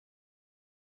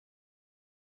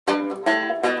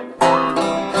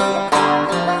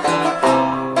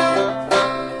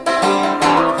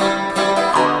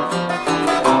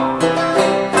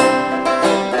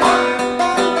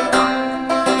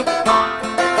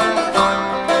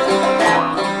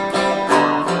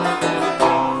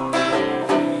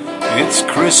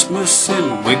Christmas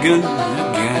in Wigan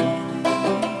again.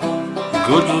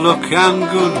 Good luck and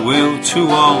goodwill to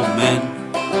all men.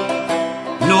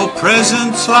 No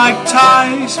presents like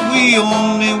ties, we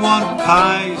only want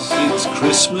pies. It's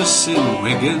Christmas in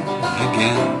Wigan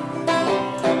again.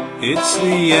 It's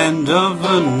the end of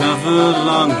another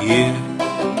long year,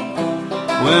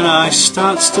 when ice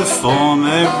starts to form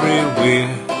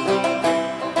everywhere.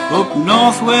 Up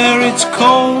north where it's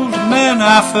cold, men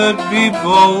have to be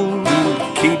bold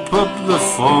and keep up the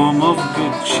form of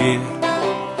good cheer.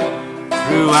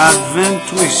 Through Advent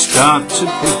we start to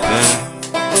prepare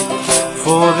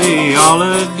for the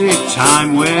holiday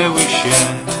time where we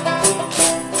share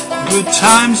good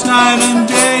times night and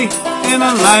day in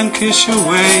a Lancashire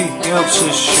way. Helps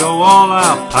us show all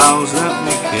our pals that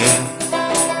we care.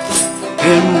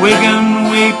 In Wigan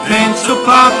we paint up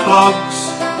our clogs,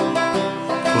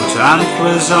 put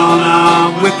antlers on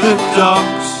our whippet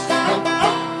dogs,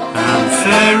 and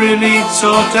fairy leads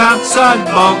taught outside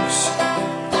bogs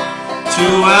to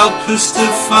help us to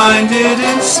find it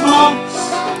in smogs.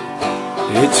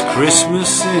 It's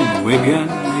Christmas in Wigan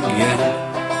again.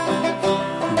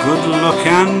 Good luck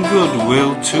and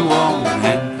goodwill to all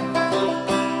men.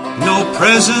 No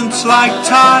presents like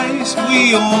ties,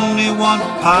 we only want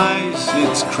pies.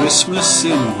 It's Christmas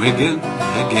in Wigan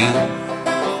again.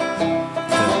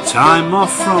 The time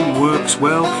off from work's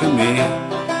welcome here.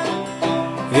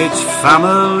 It's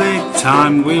family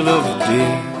time we love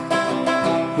dear.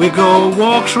 We go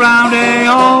walks round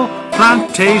all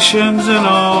plantations and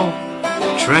all,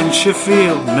 Trencher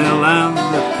Field Mill and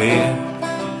the pier.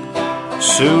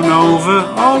 Soon over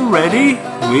already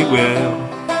we will,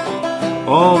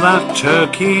 all that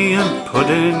turkey and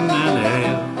pudding and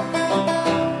ale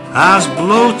has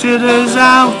bloated us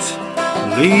out,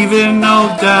 leaving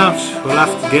no doubt we'll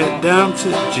have to get down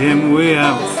to Jim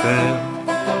without fail.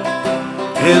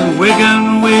 In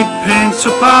Wigan we paint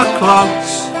up our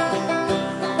clogs,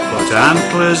 put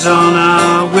antlers on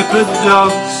our whippet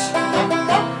dogs,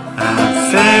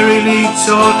 and fairy leads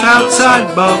taught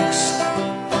outside bogs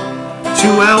to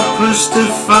help us to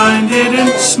find it in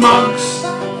smogs.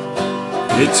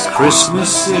 It's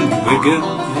Christmas in Wigan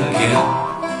again.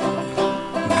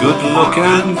 Good luck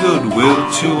and goodwill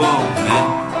to all men.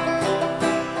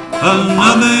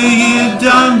 Another year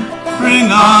done,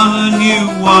 bring on a new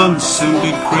one. Soon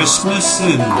be Christmas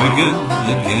in Wigan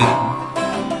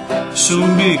again.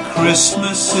 Soon be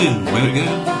Christmas in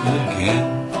Wigan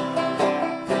again.